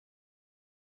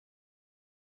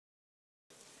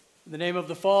In the name of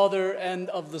the Father, and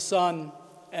of the Son,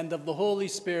 and of the Holy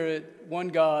Spirit, one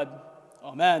God.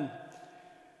 Amen.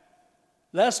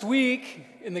 Last week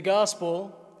in the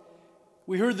Gospel,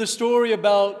 we heard the story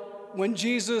about when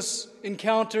Jesus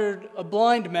encountered a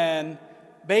blind man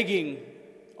begging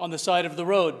on the side of the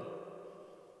road.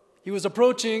 He was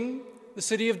approaching the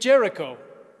city of Jericho.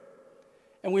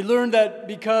 And we learned that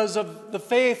because of the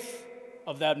faith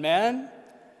of that man,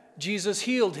 Jesus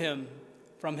healed him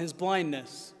from his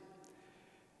blindness.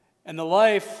 And the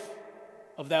life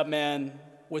of that man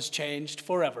was changed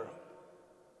forever.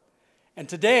 And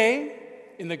today,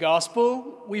 in the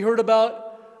gospel, we heard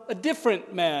about a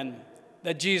different man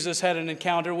that Jesus had an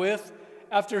encounter with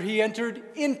after he entered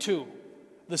into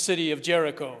the city of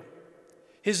Jericho.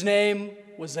 His name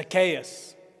was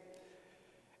Zacchaeus.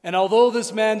 And although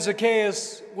this man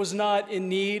Zacchaeus was not in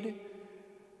need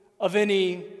of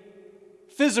any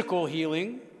physical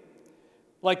healing,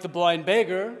 like the blind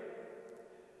beggar,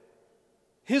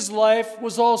 his life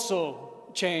was also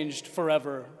changed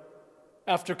forever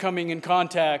after coming in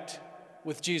contact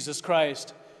with Jesus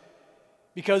Christ,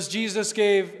 because Jesus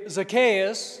gave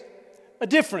Zacchaeus a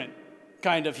different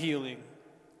kind of healing.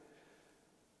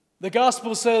 The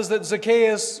gospel says that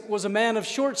Zacchaeus was a man of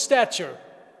short stature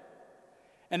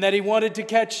and that he wanted to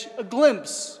catch a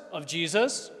glimpse of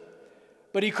Jesus,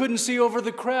 but he couldn't see over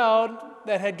the crowd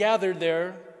that had gathered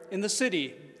there in the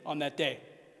city on that day.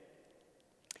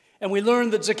 And we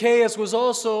learned that Zacchaeus was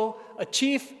also a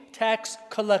chief tax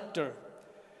collector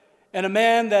and a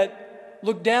man that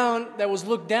was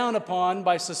looked down upon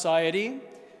by society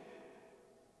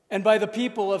and by the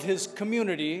people of his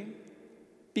community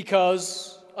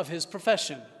because of his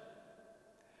profession.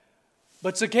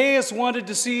 But Zacchaeus wanted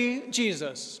to see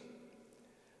Jesus.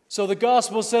 So the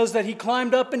gospel says that he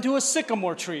climbed up into a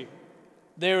sycamore tree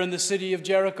there in the city of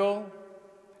Jericho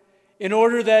in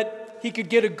order that he could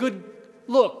get a good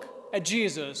look at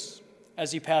Jesus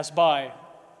as he passed by.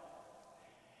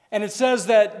 And it says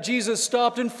that Jesus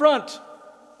stopped in front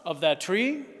of that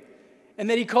tree and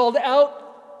that he called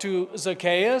out to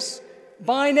Zacchaeus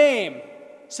by name,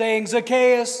 saying,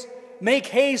 "Zacchaeus, make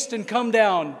haste and come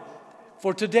down,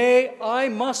 for today I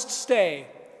must stay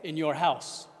in your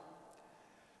house."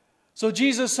 So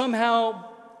Jesus somehow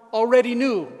already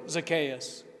knew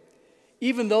Zacchaeus,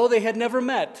 even though they had never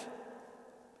met.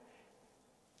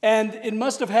 And it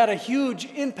must have had a huge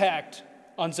impact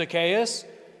on Zacchaeus,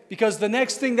 because the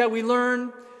next thing that we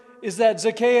learn is that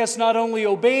Zacchaeus not only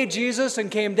obeyed Jesus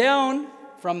and came down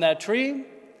from that tree,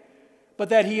 but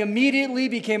that he immediately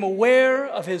became aware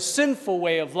of his sinful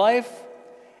way of life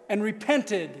and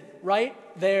repented right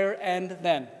there and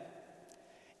then,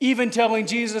 even telling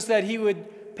Jesus that he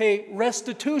would pay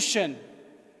restitution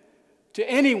to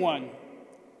anyone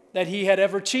that he had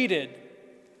ever cheated,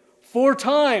 4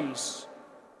 times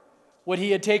what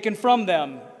he had taken from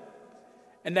them,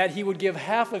 and that he would give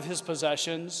half of his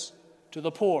possessions to the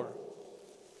poor.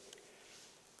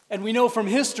 And we know from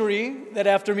history that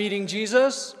after meeting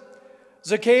Jesus,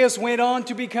 Zacchaeus went on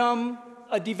to become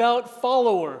a devout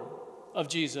follower of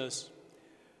Jesus,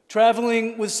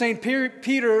 traveling with St.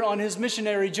 Peter on his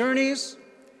missionary journeys,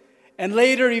 and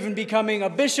later even becoming a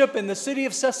bishop in the city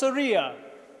of Caesarea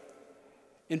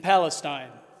in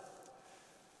Palestine.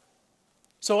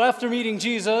 So after meeting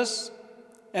Jesus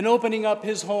and opening up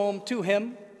his home to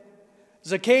him,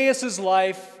 Zacchaeus'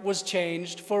 life was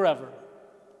changed forever.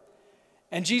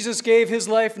 And Jesus gave his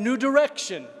life new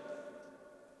direction.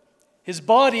 His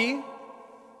body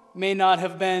may not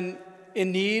have been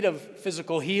in need of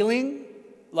physical healing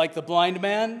like the blind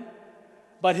man,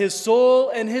 but his soul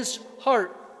and his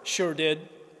heart sure did.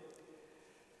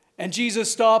 And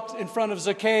Jesus stopped in front of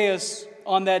Zacchaeus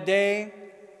on that day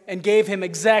and gave him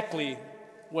exactly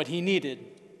what he needed.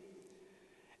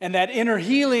 And that inner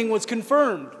healing was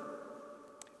confirmed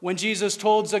when Jesus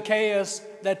told Zacchaeus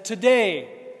that today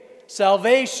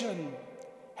salvation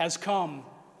has come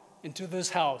into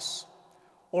this house.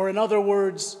 Or in other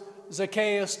words,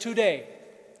 Zacchaeus, today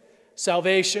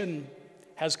salvation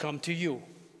has come to you.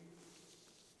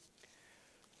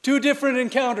 2 different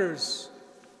encounters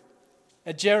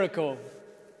at Jericho.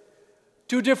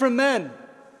 2 different men,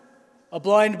 a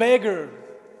blind beggar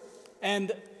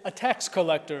and a tax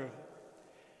collector,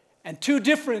 and 2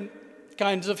 different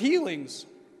kinds of healings.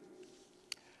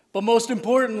 But most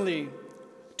importantly,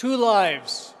 2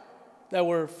 lives that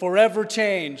were forever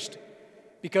changed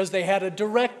because they had a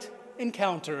direct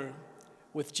encounter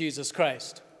with Jesus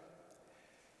Christ.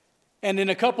 And in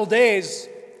a couple days,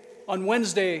 on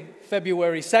Wednesday,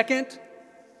 February 2nd,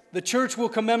 the church will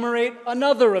commemorate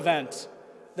another event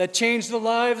that changed the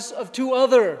lives of 2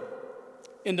 other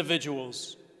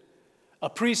individuals, a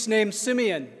priest named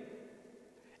Simeon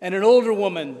and an older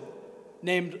woman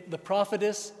named the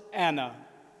prophetess Anna,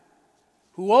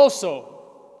 who also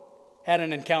had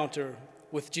an encounter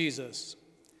with Jesus.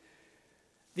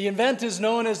 The event is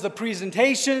known as the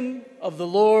presentation of the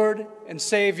Lord and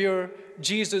Savior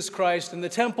Jesus Christ in the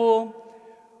temple,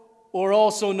 or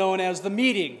also known as the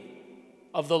meeting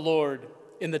of the Lord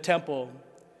in the temple.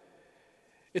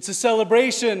 It's a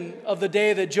celebration of the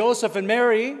day that Joseph and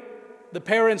Mary, the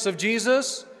parents of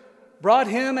Jesus, brought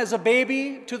him as a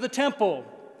baby to the temple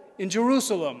in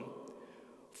Jerusalem,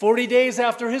 40 days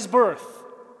after his birth,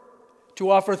 to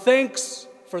offer thanks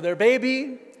for their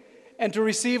baby and to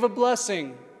receive a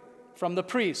blessing from the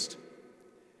priest,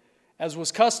 as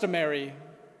was customary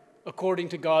according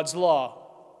to God's law.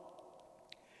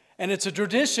 And it's a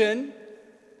tradition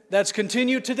that's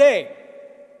continued today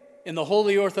in the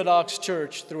Holy Orthodox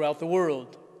Church throughout the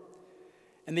world.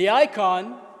 And the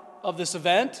icon of this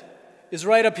event is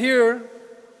right up here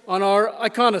on our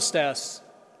iconostas,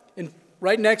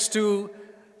 right next to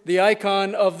the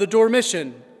icon of the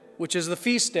Dormition, which is the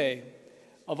feast day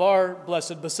of our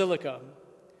Blessed Basilica.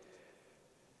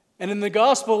 And in the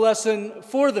gospel lesson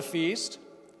for the feast,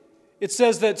 it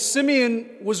says that Simeon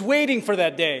was waiting for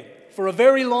that day for a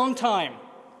very long time,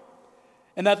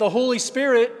 and that the Holy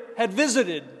Spirit had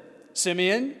visited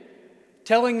Simeon,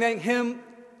 telling him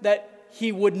that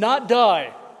he would not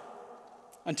die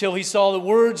until he saw the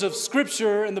words of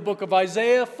Scripture in the book of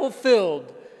Isaiah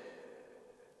fulfilled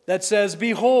that says,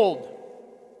 "Behold,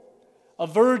 a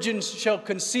virgin shall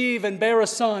conceive and bear a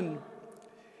son,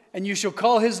 and you shall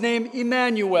call his name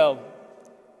Emmanuel,"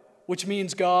 which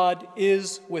means God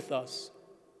is with us.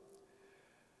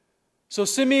 So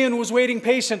Simeon was waiting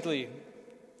patiently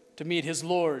to meet his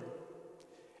Lord.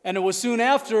 And it was soon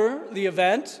after the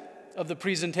event of the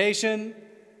presentation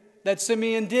that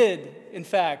Simeon did, in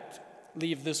fact,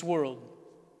 leave this world.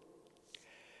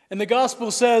 And the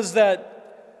gospel says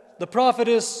that the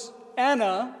prophetess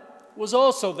Anna was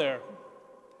also there,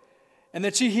 and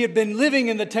that he had been living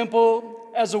in the temple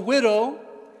as a widow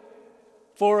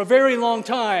for a very long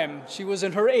time. She was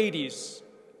in her 80s.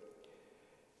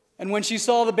 And when she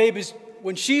saw the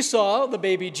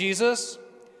baby Jesus,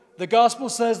 the gospel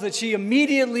says that she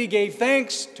immediately gave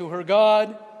thanks to her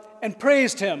God and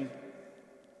praised him.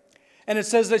 And it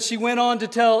says that she went on to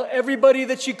tell everybody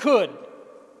that she could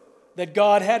that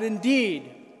God had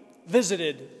indeed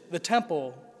visited the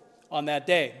temple on that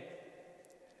day.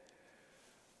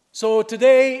 So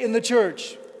today in the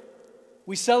church,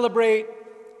 we celebrate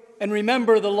and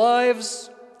remember the lives,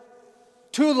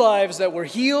 two lives that were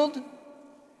healed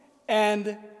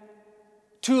and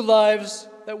two lives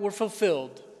that were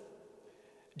fulfilled.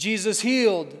 Jesus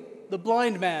healed the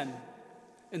blind man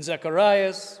in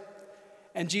Zacharias,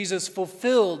 and Jesus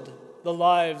fulfilled the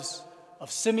lives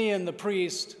of Simeon the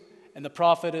priest and the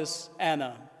prophetess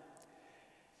Anna.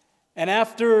 And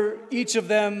after each of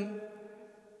them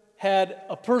had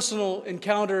a personal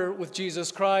encounter with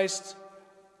Jesus Christ,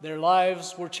 their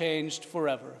lives were changed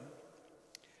forever.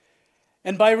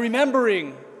 And by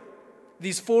remembering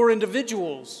these four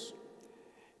individuals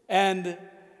and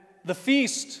the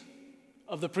feast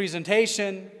of the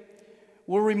presentation,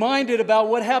 we're reminded about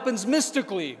what happens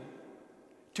mystically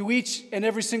to each and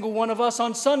every single one of us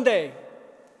on Sunday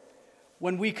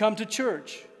when we come to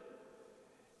church.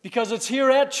 Because it's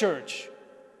here at church,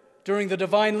 during the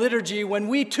Divine Liturgy, when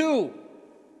we too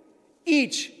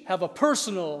each have a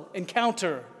personal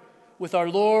encounter with our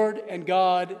Lord and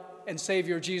God and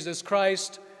Savior Jesus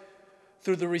Christ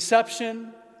through the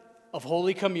reception of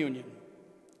Holy Communion.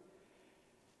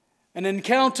 An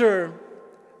encounter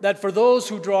that for those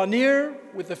who draw near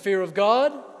with the fear of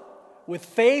God, with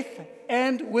faith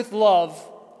and with love,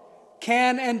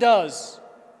 can and does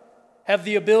have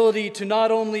the ability to not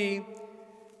only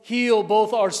heal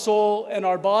both our soul and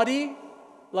our body,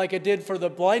 like it did for the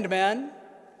blind man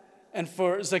and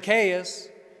for Zacchaeus,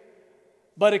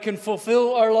 but it can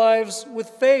fulfill our lives with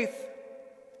faith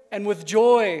and with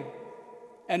joy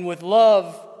and with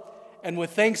love and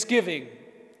with thanksgiving,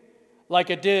 like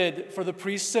it did for the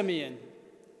priest Simeon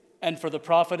and for the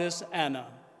prophetess Anna.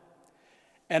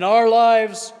 And our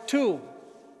lives, too,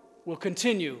 will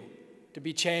continue to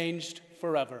be changed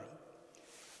forever.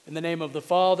 In the name of the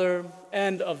Father,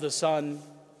 and of the Son,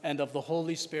 and of the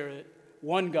Holy Spirit,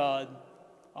 one God,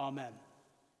 amen.